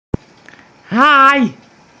Hi!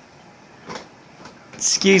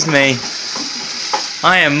 Excuse me.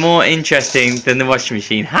 I am more interesting than the washing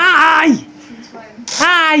machine. Hi!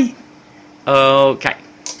 Hi! Okay.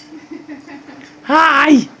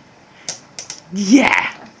 Hi!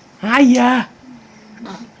 Yeah! Hiya!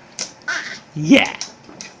 Yeah!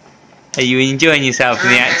 Are you enjoying yourself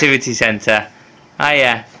in the activity centre?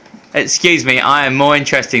 Hiya! Excuse me, I am more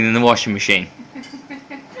interesting than the washing machine.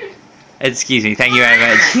 Excuse me, thank you very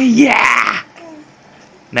much. Yeah!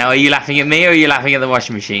 Now, are you laughing at me or are you laughing at the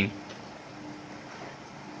washing machine?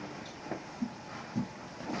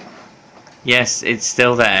 Yes, it's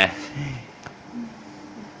still there.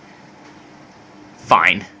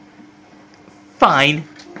 Fine. Fine.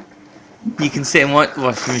 You can sit and watch the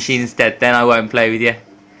washing machine instead, then I won't play with you.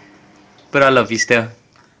 But I love you still.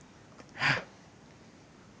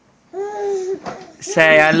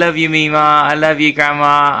 Say, I love you, Mima. I love you,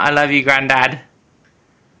 Grandma. I love you, Granddad.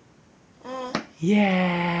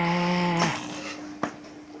 Yeah.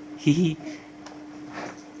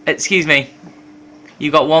 Excuse me. You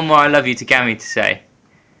got one more I love you to Gammy to say.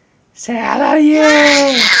 Say I love you.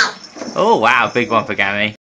 Oh, wow. Big one for Gammy.